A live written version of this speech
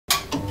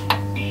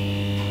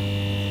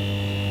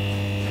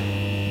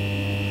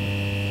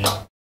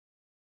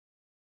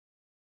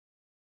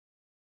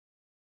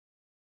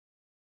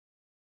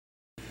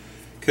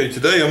Okay,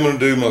 today I'm going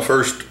to do my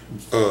first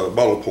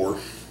bottle pour.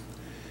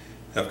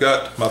 I've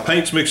got my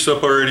paints mixed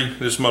up already.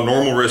 This is my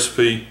normal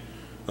recipe.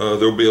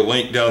 There'll be a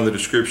link down in the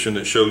description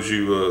that shows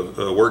you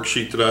a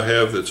worksheet that I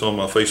have that's on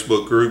my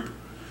Facebook group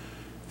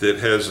that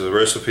has a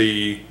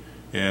recipe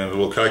and a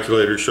little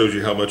calculator that shows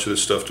you how much of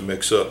this stuff to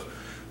mix up.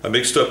 I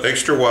mixed up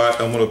extra white.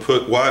 I'm going to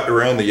put white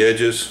around the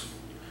edges,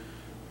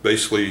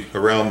 basically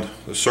around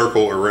the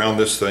circle around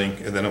this thing,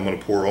 and then I'm going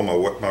to pour all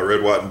my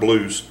red, white, and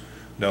blues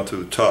down to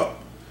the top.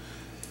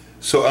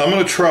 So I'm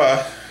going to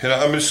try, and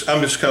I'm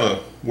just kind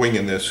of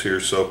winging this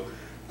here. So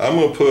I'm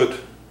going to put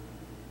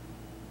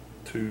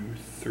 2,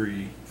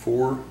 3,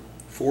 4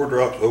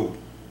 drops. Oh,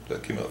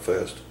 that came out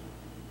fast.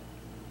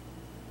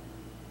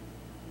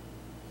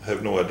 I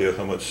have no idea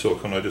how much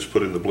silicone I just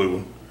put in the blue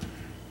one.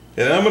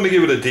 And I'm going to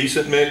give it a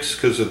decent mix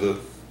because of the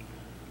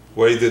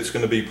way that it's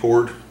going to be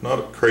poured.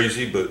 Not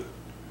crazy, but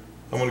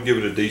I'm going to give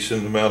it a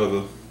decent amount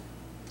of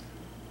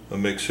a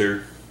mix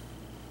here.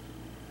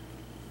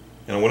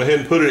 And I went ahead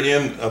and put it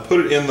in. I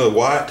put it in the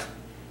white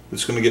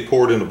that's going to get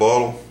poured in the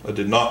bottle. I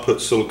did not put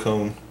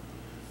silicone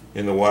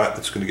in the white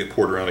that's going to get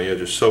poured around the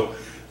edges. So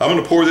I'm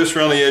going to pour this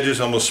around the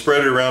edges. I'm going to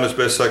spread it around as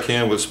best I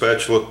can with a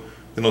spatula.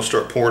 Then I'll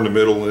start pouring the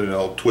middle, and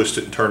I'll twist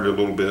it and turn it a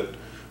little bit,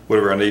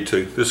 whatever I need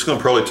to. This is going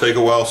to probably take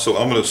a while, so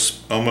I'm going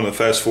to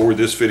fast forward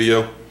this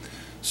video.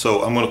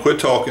 So I'm going to quit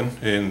talking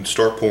and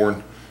start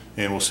pouring,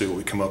 and we'll see what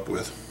we come up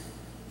with.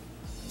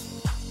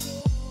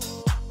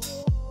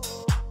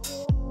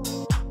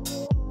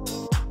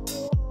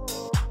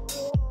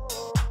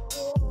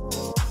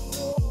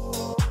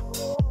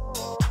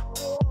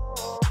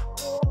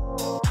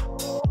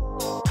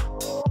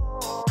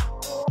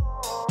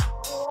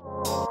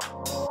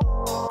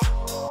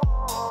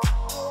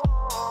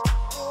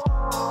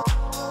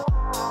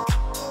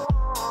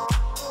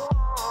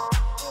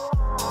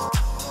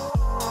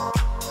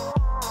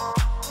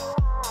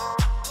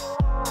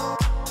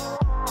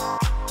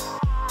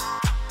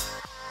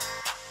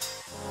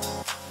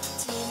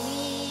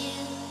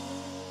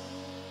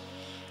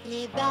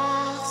 Les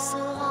bars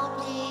sont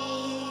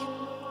remplis,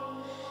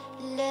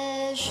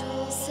 le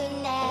jour se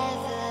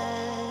lève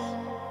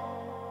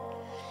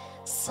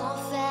sans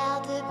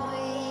faire de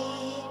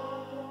bruit.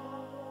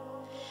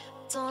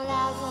 Dans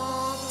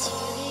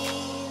l'aventure,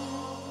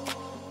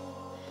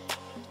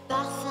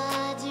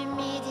 parfum du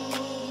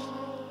midi,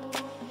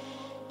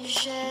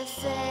 je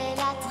fais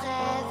la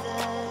trêve.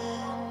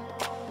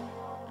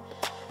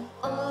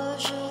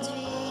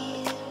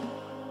 Aujourd'hui,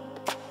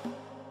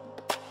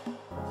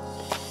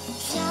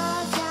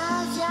 viens,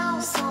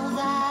 on s'en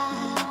va.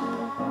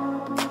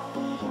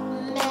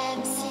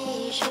 Même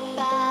si j'ai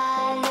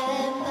pas le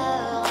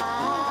moral,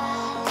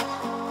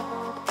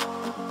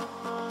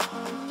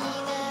 ni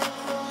le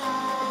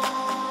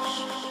courage,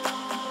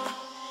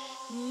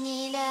 ni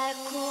le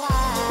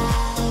courage.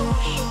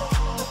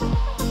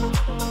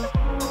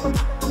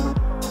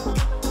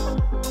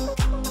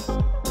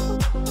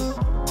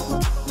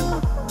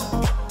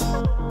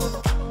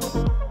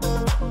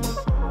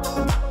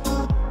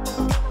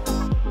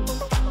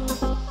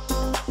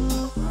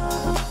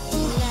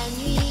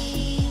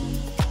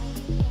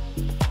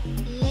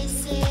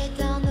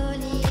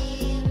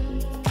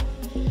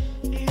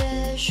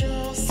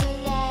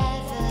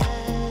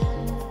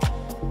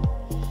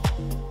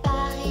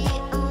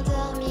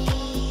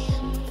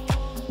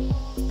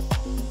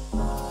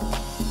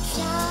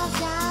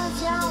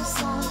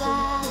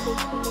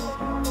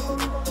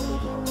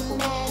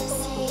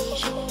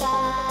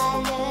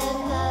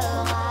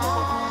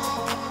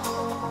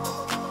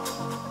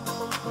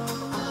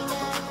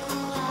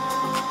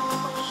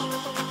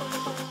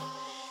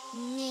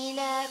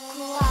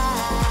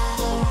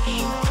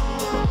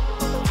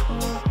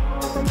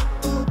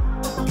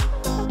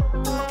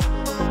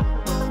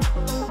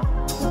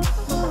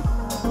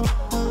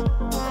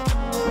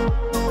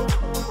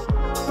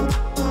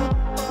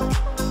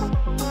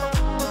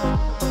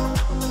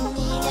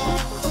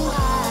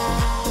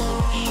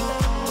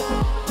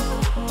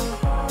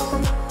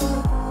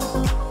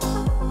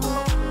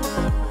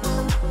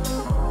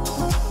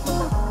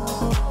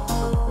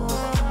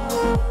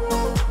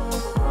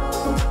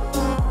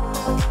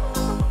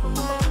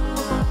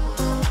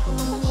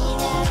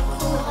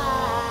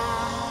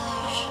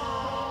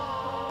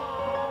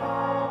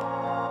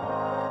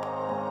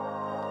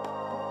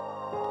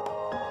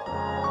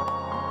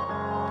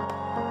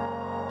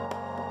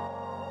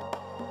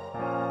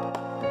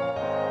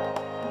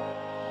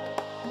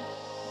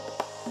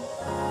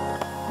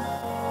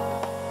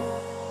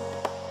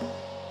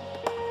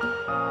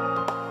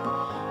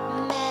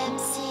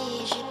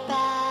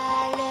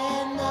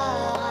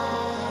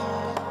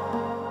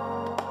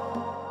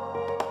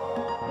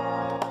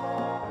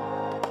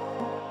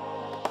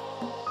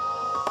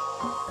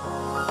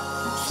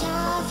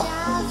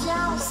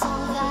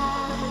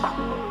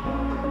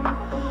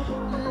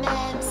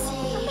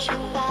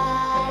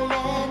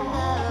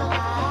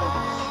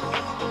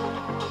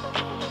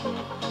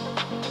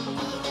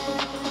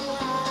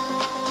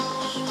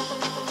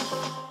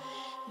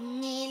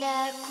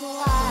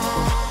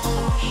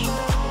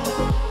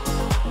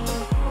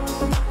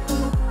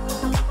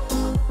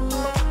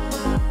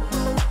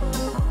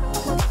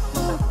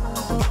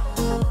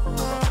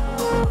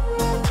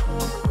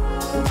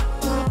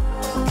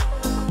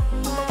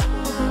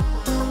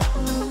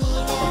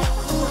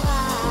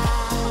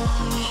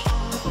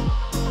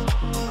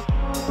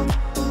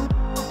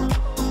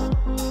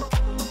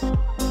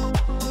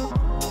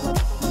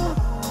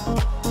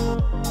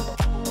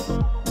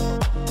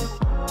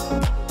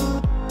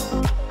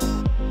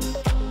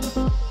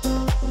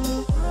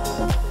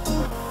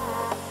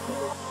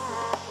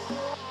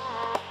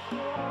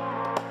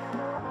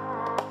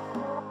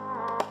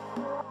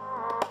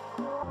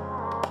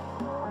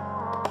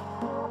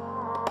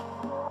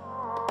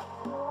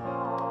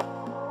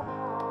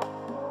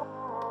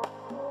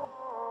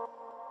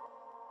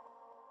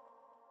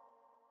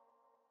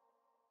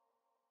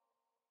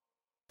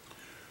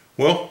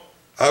 Well,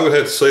 I would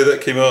have to say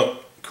that came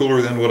out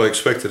cooler than what I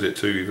expected it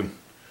to even.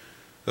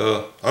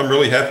 I'm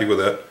really happy with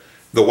that.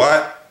 The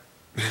white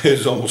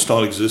is almost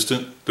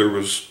non-existent. There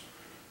was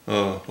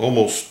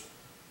almost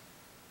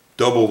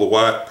double the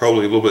white,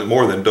 probably a little bit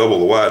more than double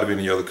the white of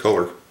any other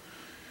color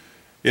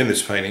in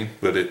this painting,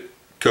 but it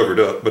covered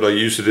up. But I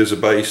used it as a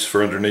base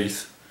for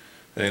underneath,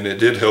 and it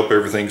did help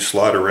everything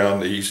slide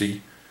around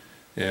easy.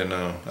 And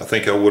I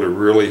think I would have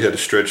really had to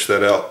stretch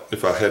that out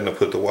if I hadn't have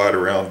put the white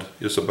around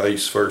as a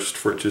base first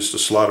for it just to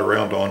slide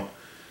around on.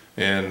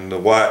 And the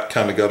white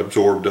kind of got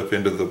absorbed up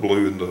into the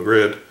blue and the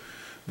red.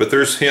 But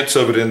there's hints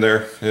of it in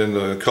there, and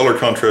the color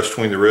contrast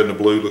between the red and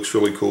the blue looks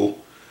really cool.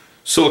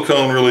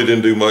 Silicone really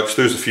didn't do much.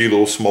 There's a few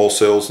little small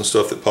cells and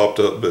stuff that popped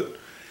up, but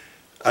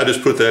I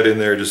just put that in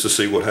there just to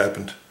see what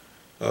happened.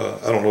 I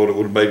don't know what it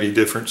would have made any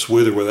difference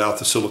with or without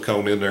the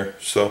silicone in there.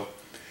 So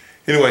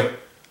anyway,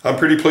 I'm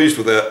pretty pleased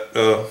with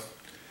that.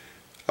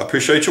 I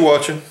appreciate you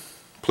watching.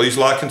 Please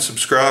like and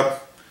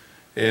subscribe,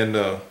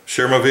 and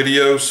share my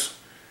videos.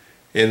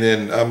 And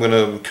then I'm going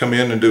to come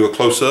in and do a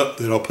close-up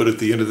that I'll put at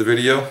the end of the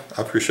video.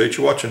 I appreciate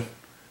you watching.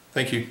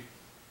 Thank you.